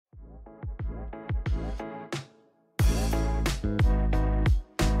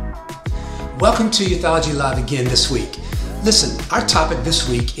Welcome to Youthology Live again this week. Listen, our topic this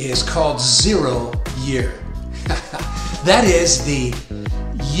week is called 0 year. That is the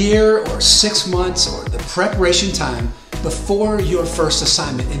year or 6 months or the preparation time before your first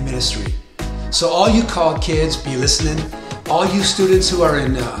assignment in ministry. So all you called kids, be listening. All you students who are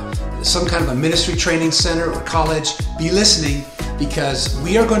in some kind of a ministry training center or college, be listening, because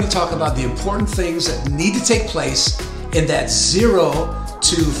we are going to talk about the important things that need to take place in that 0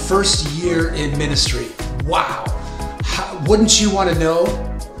 to first year in ministry. Wow. Wouldn't you want to know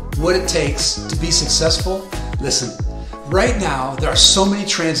what it takes to be successful? Listen, right now there are so many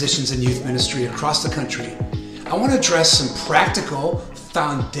transitions in youth ministry across the country. I want to address some practical,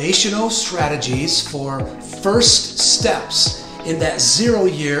 foundational strategies for first steps in that 0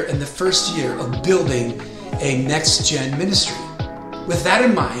 year and the first year of building a next-gen ministry. With that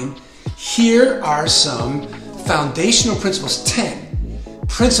in mind, here are some foundational principles, 10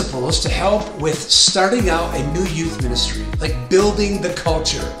 principles to help with starting out a new youth ministry, like building the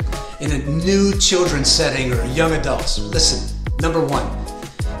culture in a new children's setting or young adults. Listen, number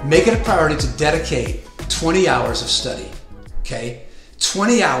 1, make it a priority to dedicate 20 hours of study, okay?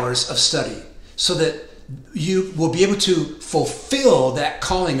 20 hours of study so that you will be able to fulfill that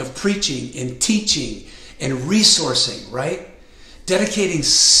calling of preaching and teaching and resourcing, right? Dedicating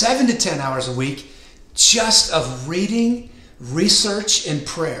 7 to 10 hours a week just of reading, research, and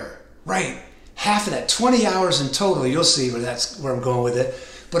prayer, right? Half of that, 20 hours in total. You'll see where I'm going with it.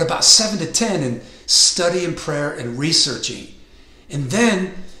 But about 7 to 10 in study and prayer and researching. And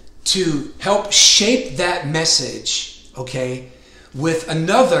then to help shape that message, okay, with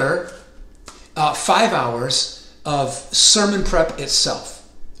another 5 hours of sermon prep itself,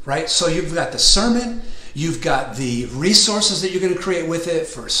 right? So you've got the sermon, you've got the resources that you're going to create with it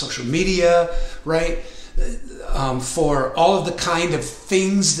for social media, right? For all of the kind of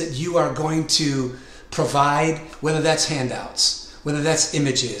things that you are going to provide, whether that's handouts, whether that's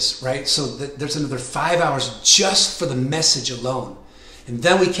images, right? So there's another 5 hours just for the message alone. And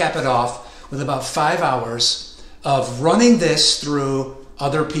then we cap it off with about 5 hours of running this through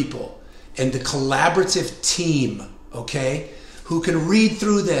other people and the collaborative team, okay, who can read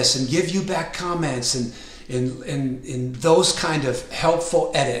through this and give you back comments and those kind of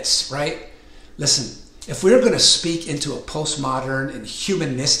helpful edits, right? Listen, if we're going to speak into a postmodern and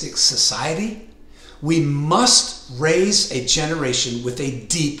humanistic society, we must raise a generation with a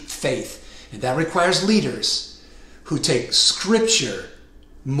deep faith. And that requires leaders who take scripture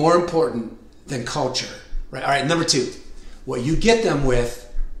more important than culture, right? All right, number 2, what you get them with,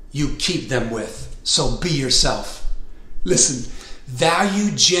 you keep them with. So be yourself. Listen, value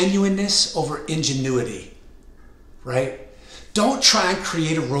genuineness over ingenuity, right? Don't try and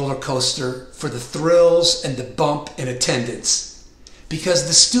create a roller coaster for the thrills and the bump in attendance, because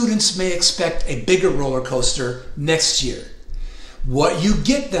the students may expect a bigger roller coaster next year. What you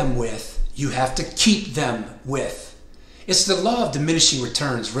get them with, you have to keep them with. It's the law of diminishing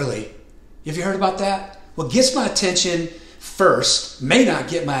returns, really. Have you heard about that? What gets my attention first may not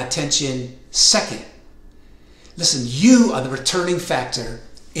get my attention second. Listen, you are the returning factor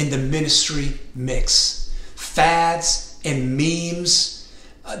in the ministry mix. Fads and memes,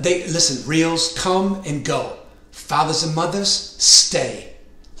 reels come and go. Fathers and mothers, stay.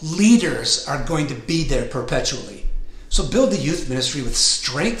 Leaders are going to be there perpetually. So build the youth ministry with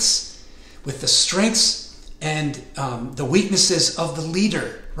the strengths and the weaknesses of the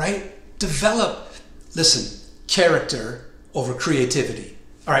leader, right? Develop, character over creativity.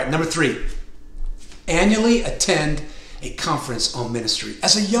 All right, number 3, annually attend a conference on ministry.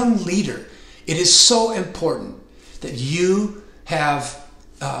 As a young leader, it is so important that you have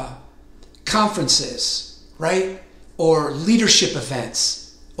conferences, right? Or leadership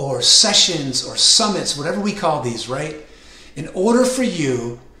events, or sessions, or summits, whatever we call these, right? In order for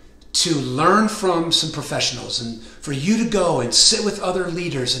you to learn from some professionals and for you to go and sit with other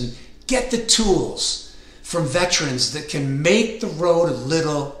leaders and get the tools from veterans that can make the road a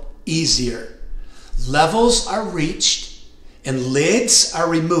little easier. Levels are reached and lids are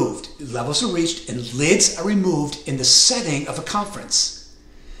removed. Levels are reached and lids are removed in the setting of a conference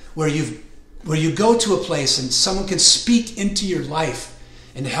where you go to a place and someone can speak into your life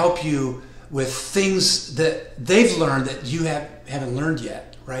and help you with things that they've learned that you haven't learned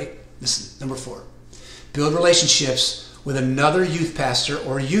yet, right? Listen, number 4, build relationships with another youth pastor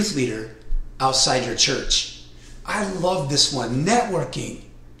or youth leader outside your church. I love this one, networking.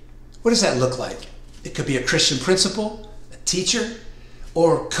 What does that look like? It could be a Christian principal, teacher,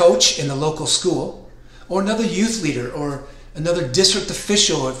 or coach in the local school, or another youth leader, or another district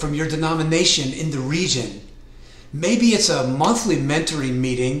official from your denomination in the region. Maybe it's a monthly mentoring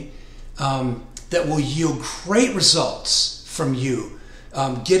meeting that will yield great results from you,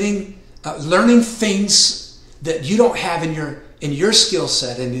 learning things that you don't have in your skill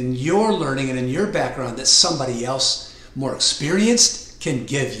set and in your learning and in your background that somebody else more experienced can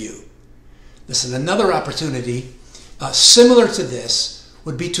give you. Listen, another opportunity similar to this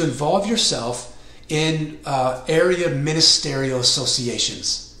would be to involve yourself in area ministerial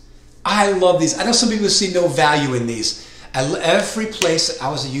associations. I love these. I know some people see no value in these. Every place that I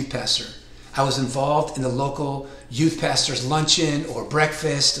was a youth pastor, I was involved in the local youth pastors' luncheon or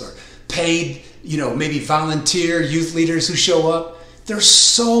breakfast or paid, maybe volunteer youth leaders who show up. There's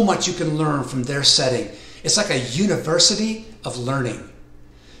so much you can learn from their setting. It's like a university of learning.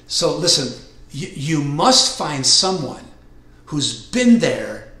 So listen, you must find someone who's been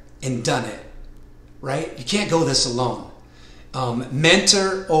there and done it, right? You can't go this alone.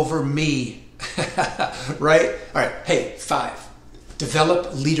 Mentor over me, right? All right, hey, 5,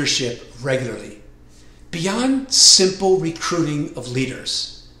 develop leadership regularly. Beyond simple recruiting of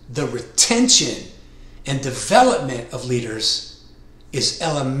leaders, the retention and development of leaders is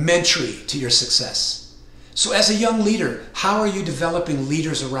elementary to your success. So as a young leader, how are you developing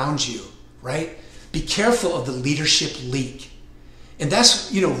leaders around you, right? Be careful of the leadership leak. And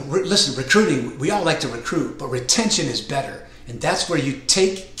that's, listen, recruiting, we all like to recruit, but retention is better. And that's where you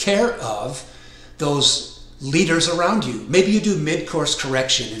take care of those leaders around you. Maybe you do mid-course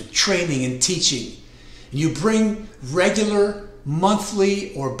correction and training and teaching. And you bring regular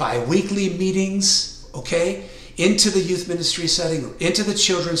monthly or bi-weekly meetings, okay, into the youth ministry setting or into the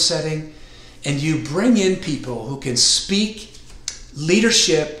children's setting. And you bring in people who can speak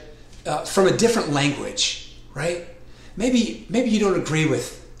leadership from a different language, right? Maybe you don't agree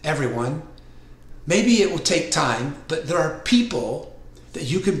with everyone. Maybe it will take time, but there are people that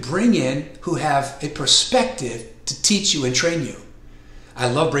you can bring in who have a perspective to teach you and train you. I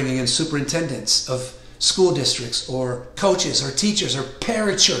love bringing in superintendents of school districts or coaches or teachers or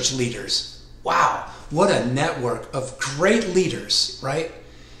parachurch leaders. Wow, what a network of great leaders, right?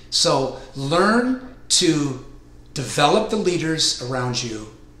 So learn to develop the leaders around you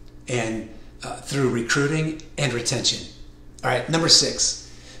and through recruiting and retention. All right, number 6,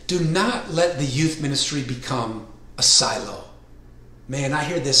 do not let the youth ministry become a silo. Man, I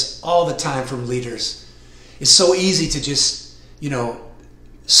hear this all the time from leaders. It's so easy to just,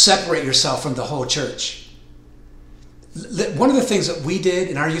 separate yourself from the whole church. One of the things that we did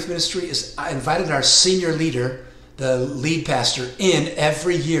in our youth ministry is I invited our senior leader, the lead pastor, in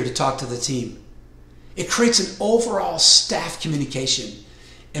every year to talk to the team. It creates an overall staff communication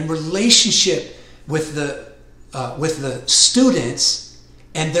and relationship with the students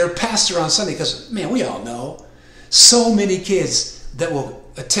and their pastor on Sunday. Because, man, we all know so many kids that will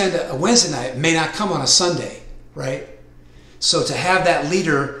attend a Wednesday night may not come on a Sunday, right? So to have that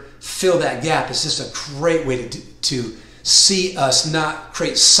leader fill that gap is just a great way to see us not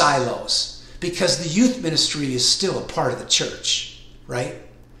create silos, because the youth ministry is still a part of the church, right?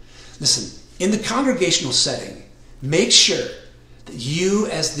 Listen, in the congregational setting, make sure that you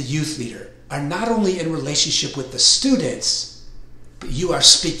as the youth leader are not only in relationship with the students, but you are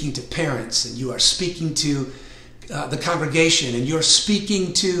speaking to parents and you are speaking to the congregation and you're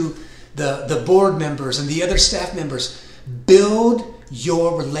speaking to the board members and the other staff members. Build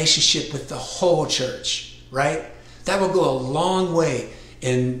your relationship with the whole church, right? That will go a long way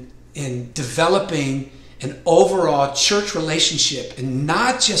in developing an overall church relationship, and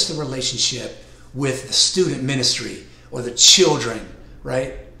not just a relationship with the student ministry or the children,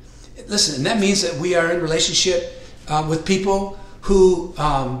 right? Listen, and that means that we are in relationship with people who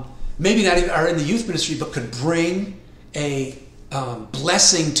maybe not even are in the youth ministry, but could bring a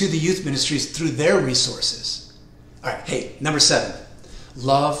blessing to the youth ministries through their resources. All right, hey, number 7,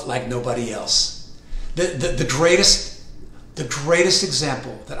 love like nobody else. The greatest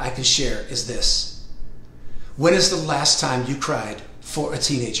example that I can share is this. When is the last time you cried for a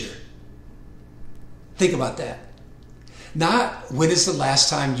teenager? Think about that. Not when is the last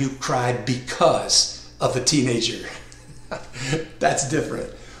time you cried because of a teenager. That's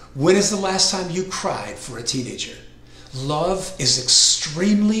different. When is the last time you cried for a teenager? Love is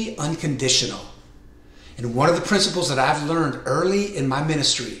extremely unconditional. And one of the principles that I've learned early in my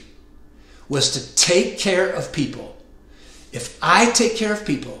ministry was to take care of people. If I take care of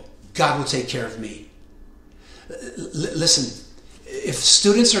people, God will take care of me. Listen, if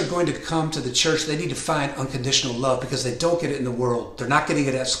students are going to come to the church, they need to find unconditional love, because they don't get it in the world. They're not getting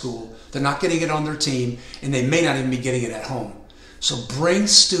it at school. They're not getting it on their team, and they may not even be getting it at home. So bring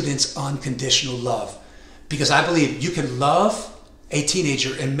students unconditional love, because I believe you can love a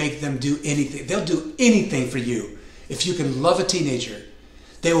teenager and make them do anything. They'll do anything for you if you can love a teenager.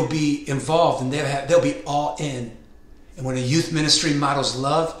 They will be involved and they'll be all in. And when a youth ministry models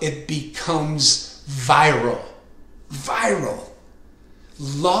love, it becomes viral. Viral.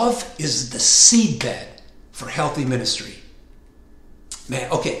 Love is the seedbed for healthy ministry.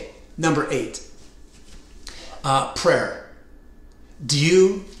 Man, okay, number 8. Prayer. Do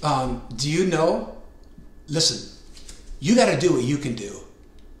you know? Listen, you got to do what you can do,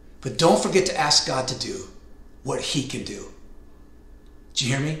 but don't forget to ask God to do what He can do. Do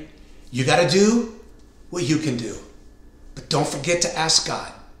you hear me? You got to do what you can do, but don't forget to ask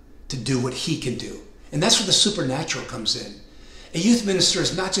God to do what He can do. And that's where the supernatural comes in. A youth minister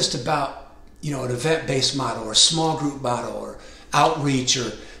is not just about, an event-based model or small group model or outreach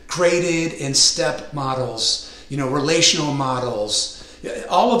or graded and step models, relational models.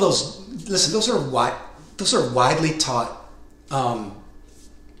 All of those, listen, those are widely taught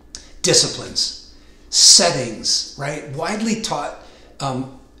disciplines, settings, right? Widely taught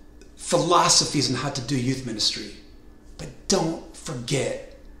philosophies on how to do youth ministry. But don't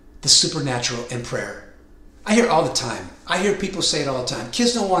forget the supernatural in prayer. I hear it all the time. I hear people say it all the time.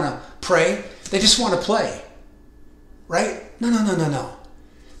 Kids don't want to pray. They just want to play. Right? No.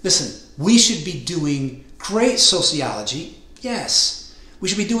 Listen, we should be doing great sociology. Yes. We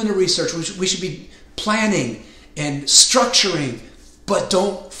should be doing the research. We should be planning and structuring. But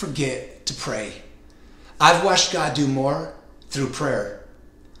don't forget to pray. I've watched God do more through prayer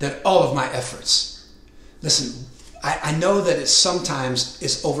than all of my efforts. Listen, I know that it sometimes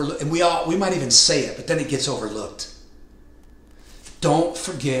is overlooked, and we might even say it, but then it gets overlooked. Don't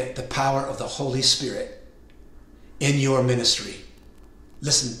forget the power of the Holy Spirit in your ministry.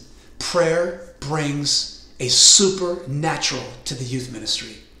 Listen, prayer brings a supernatural to the youth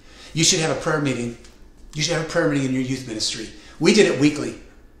ministry. You should have a prayer meeting. You should have a prayer meeting in your youth ministry. We did it weekly.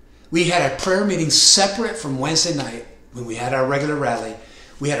 We had a prayer meeting separate from Wednesday night when we had our regular rally.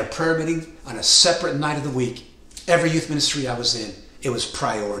 We had a prayer meeting on a separate night of the week. Every youth ministry I was in, it was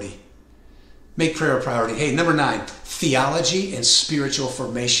priority. Make prayer a priority. Hey, number 9, theology and spiritual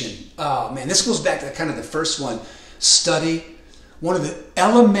formation. Oh man, this goes back to kind of the first one. Study. One of the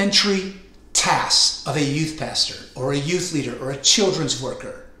elementary tasks of a youth pastor or a youth leader or a children's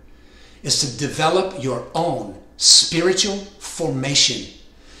worker is to develop your own spiritual formation,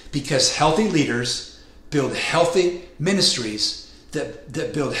 because healthy leaders build healthy ministries that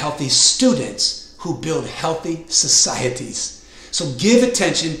build healthy students who build healthy societies. So give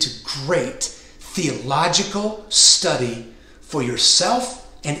attention to great theological study for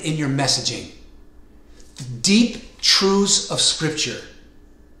yourself and in your messaging. The deep truths of Scripture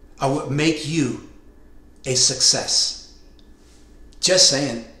are what make you a success. Just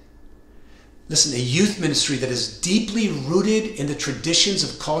saying. Listen, a youth ministry that is deeply rooted in the traditions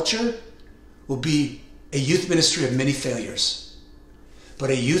of culture will be a youth ministry of many failures. But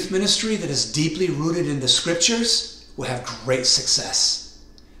a youth ministry that is deeply rooted in the Scriptures will have great success.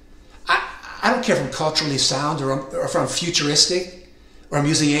 I don't care if I'm culturally sound or if I'm futuristic or I'm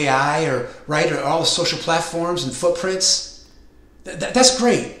using AI or all the social platforms and footprints. That's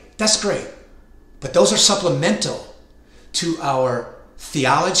great. That's great. But those are supplemental to our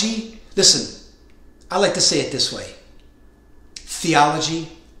theology. Listen, I like to say it this way. Theology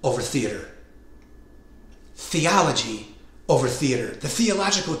over theater. Theology over theater. The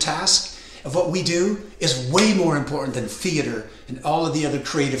theological task of what we do is way more important than theater and all of the other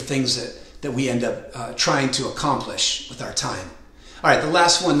creative things that we end up trying to accomplish with our time. All right, the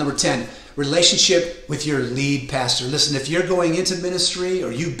last one, number 10, relationship with your lead pastor. Listen, if you're going into ministry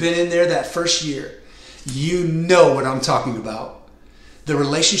or you've been in there that first year, you know what I'm talking about. The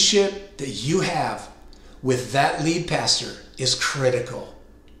relationship that you have with that lead pastor is critical.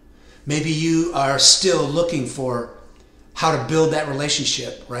 Maybe you are still looking for how to build that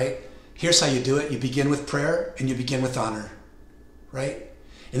relationship, right? Here's how you do it. You begin with prayer and you begin with honor, right?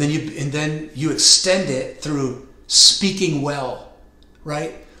 And then you extend it through speaking well,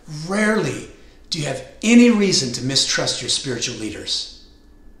 right? Rarely do you have any reason to mistrust your spiritual leaders.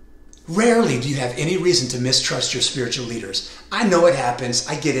 Rarely do you have any reason to mistrust your spiritual leaders. I know it happens.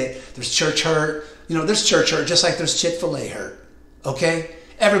 I get it. There's church hurt. There's church hurt just like there's Chick-fil-A hurt, okay?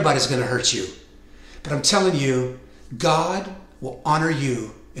 Everybody's going to hurt you. But I'm telling you, God will honor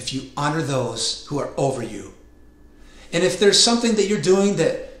you if you honor those who are over you. And if there's something that you're doing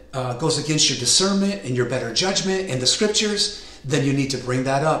that goes against your discernment and your better judgment and the Scriptures, then you need to bring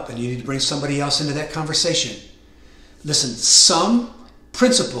that up and you need to bring somebody else into that conversation. Listen, some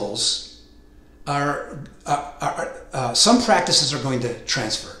principles some practices are going to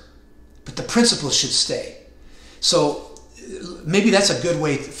transfer, but the principles should stay. So maybe that's a good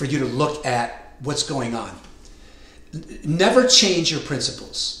way for you to look at what's going on. never change your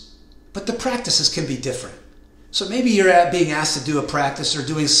principles, but the practices can be different. So maybe you're being asked to do a practice or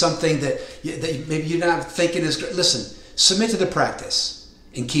doing something that maybe you're not thinking is great. Listen, submit to the practice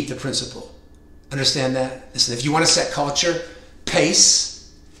and keep the principle. Understand that? Listen, if you want to set culture,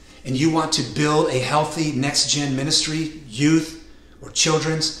 pace, and you want to build a healthy next-gen ministry, youth or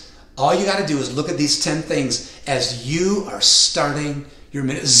children's, all you got to do is look at these 10 things as you are starting your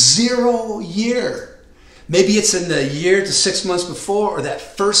 0 year. Maybe it's in the year to 6 months before or that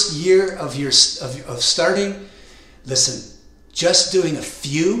first year of starting. Listen, just doing a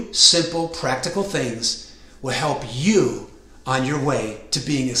few simple, practical things will help you on your way to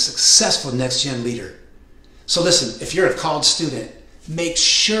being a successful next-gen leader. So listen, if you're a college student, make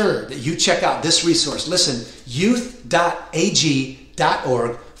sure that you check out this resource. Listen,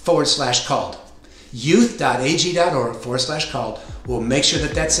 youth.ag.org/called. Youth.ag.org/called. We'll make sure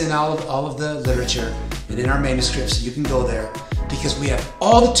that that's in all of the literature and in our manuscripts, so you can go there, because we have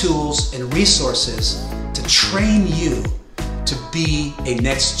all the tools and resources to train you to be a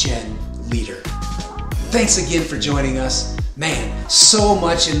next-gen leader. Thanks again for joining us. Man, so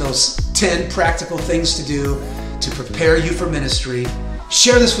much in those 10 practical things to do to prepare you for ministry.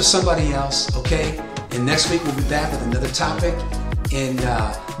 Share this with somebody else, okay? And next week we'll be back with another topic in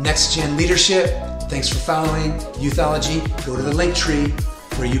next-gen leadership. Thanks for following Youthology. Go to the link tree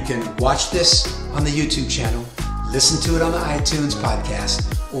where you can watch this on the YouTube channel, listen to it on the iTunes podcast,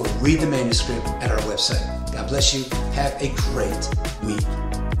 or read the manuscript at our website. God bless you. Have a great week.